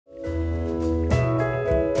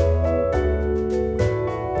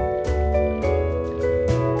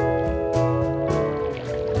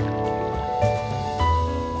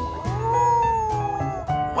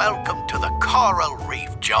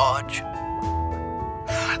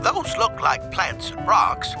Those look like plants and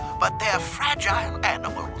rocks, but they're fragile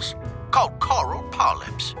animals called coral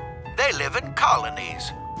polyps. They live in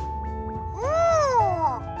colonies.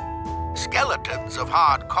 Skeletons of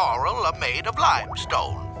hard coral are made of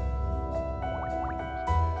limestone.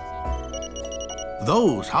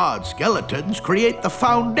 Those hard skeletons create the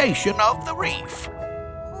foundation of the reef.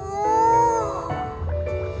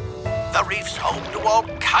 The reef's home to all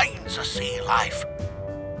kinds of sea life.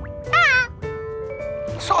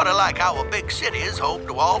 Sort of like our big city is home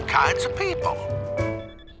to all kinds of people.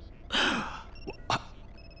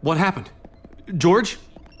 What happened? George,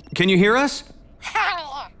 can you hear us?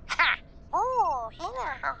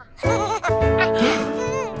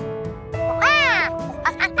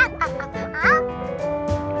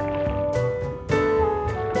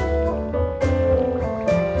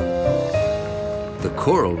 The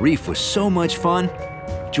coral reef was so much fun,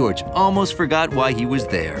 George almost forgot why he was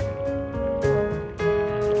there.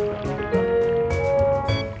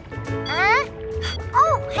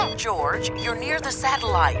 George, you're near the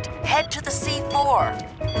satellite. Head to the C4.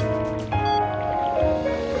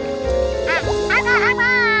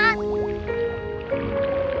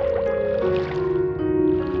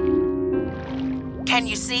 Can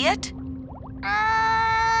you see it?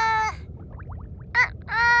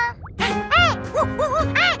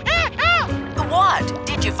 What?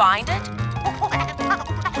 Did you find it?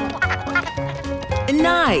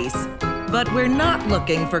 Nice. But we're not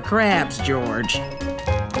looking for crabs, George.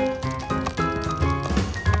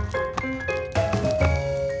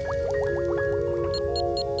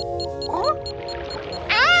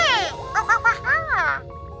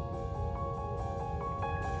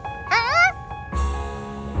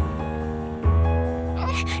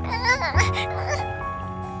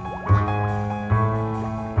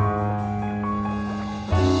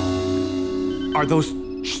 Are those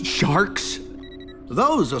sharks?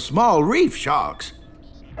 Those are small reef sharks.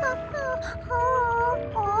 They're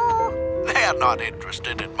not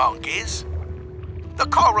interested in monkeys. The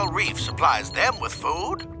coral reef supplies them with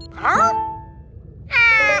food.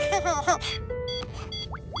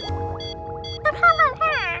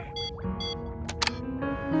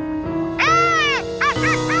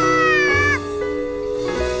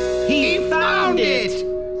 He found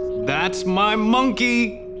it! That's my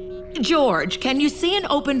monkey! George, can you see an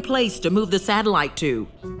open place to move the satellite to?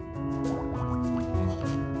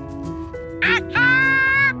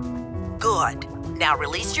 Good. Now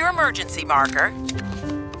release your emergency marker.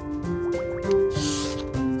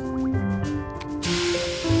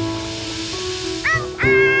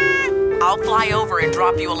 I'll fly over and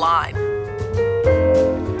drop you a line.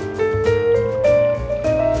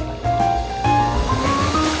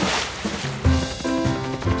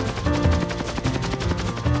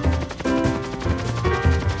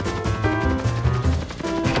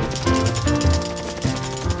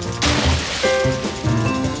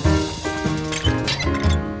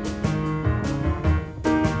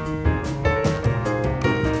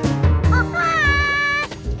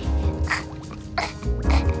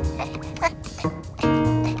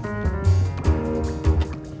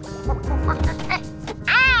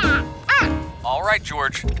 All right,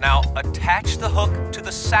 George. Now attach the hook to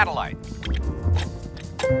the satellite.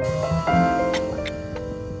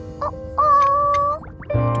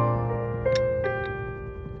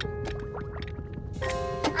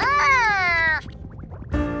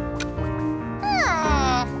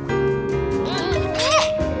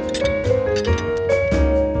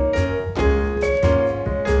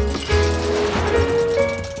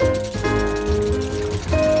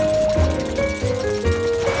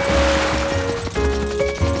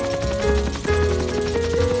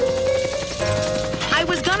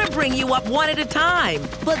 Bring you up one at a time,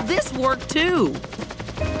 but this worked too.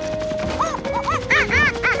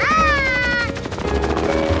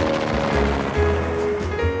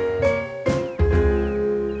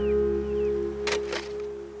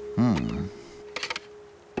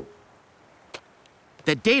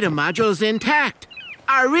 The data module is intact.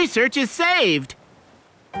 Our research is saved.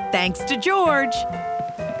 Thanks to George.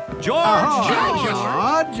 George!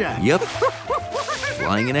 George! Yep.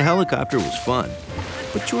 Flying in a helicopter was fun.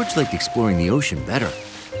 But George liked exploring the ocean better,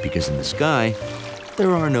 because in the sky,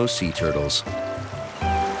 there are no sea turtles.